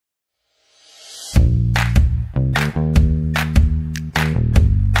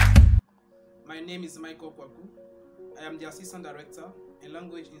name is Michael Kwaku. I am the Assistant Director and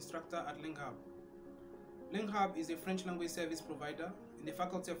Language Instructor at Linghub. Linghub is a French language service provider in the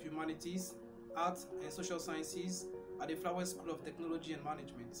Faculty of Humanities, Arts and Social Sciences at the Flowers School of Technology and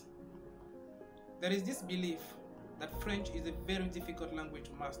Management. There is this belief that French is a very difficult language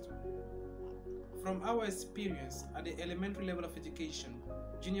to master. From our experience at the elementary level of education,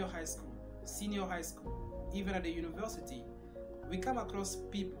 junior high school, senior high school, even at the university, we come across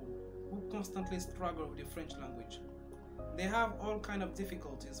people who constantly struggle with the French language. They have all kinds of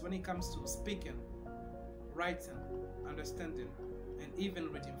difficulties when it comes to speaking, writing, understanding, and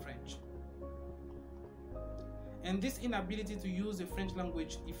even reading French. And this inability to use the French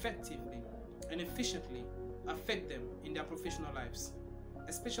language effectively and efficiently affect them in their professional lives,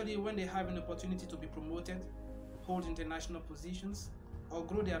 especially when they have an opportunity to be promoted, hold international positions, or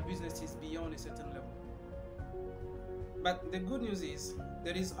grow their businesses beyond a certain level. But the good news is,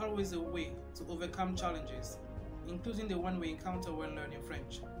 there is always a way to overcome challenges, including the one we encounter when learning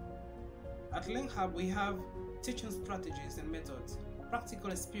French. At Linghub, we have teaching strategies and methods,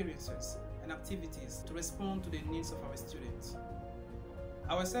 practical experiences, and activities to respond to the needs of our students.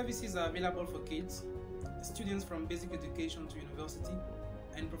 Our services are available for kids, students from basic education to university,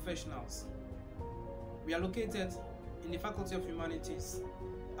 and professionals. We are located in the Faculty of Humanities,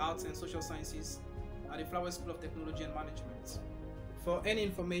 Arts and Social Sciences at the Flowers School of Technology and Management. For any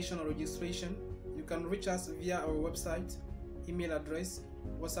information or registration, you can reach us via our website, email address,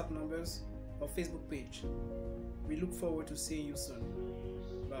 WhatsApp numbers, or Facebook page. We look forward to seeing you soon.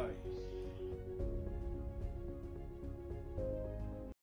 Bye.